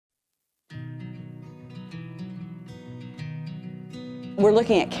We're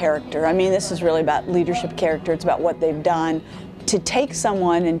looking at character. I mean, this is really about leadership character. It's about what they've done. To take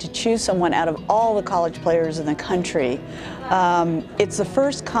someone and to choose someone out of all the college players in the country, it's the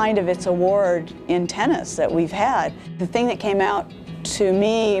first kind of its award in tennis that we've had. The thing that came out to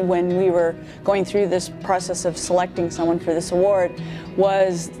me when we were going through this process of selecting someone for this award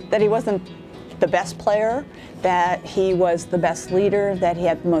was that he wasn't the best player, that he was the best leader, that he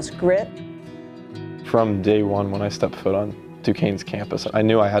had the most grit. From day one when I stepped foot on Duquesne's campus, I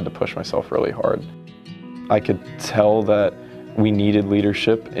knew I had to push myself really hard. I could tell that we needed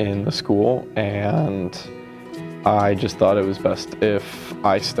leadership in the school, and I just thought it was best if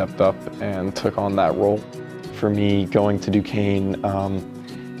I stepped up and took on that role. For me, going to Duquesne,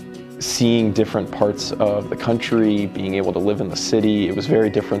 seeing different parts of the country, being able to live in the city, it was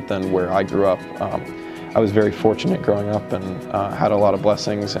very different than where I grew up. I was very fortunate growing up and had a lot of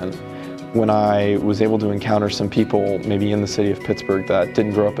blessings, and when I was able to encounter some people maybe in the city of Pittsburgh that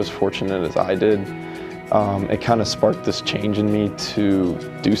didn't grow up as fortunate as I did, it kind of sparked this change in me to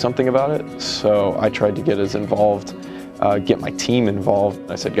do something about it. So I tried to get as involved, get my team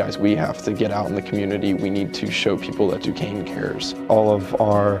involved. I said, guys, we have to get out in the community. We need to show people that Duquesne cares. All of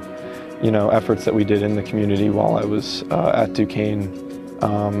our, efforts that we did in the community while I was at Duquesne,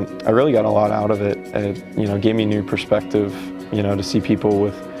 I really got a lot out of it. It, gave me new perspective, to see people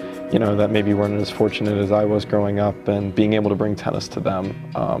with, that maybe weren't as fortunate as I was growing up, and being able to bring tennis to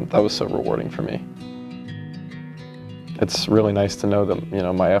them, that was so rewarding for me. It's really nice to know that,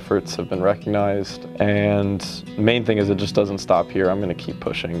 my efforts have been recognized, and the main thing is it just doesn't stop here. I'm going to keep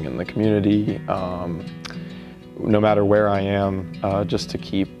pushing in the community, no matter where I am, just to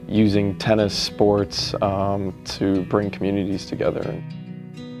keep using tennis sports to bring communities together.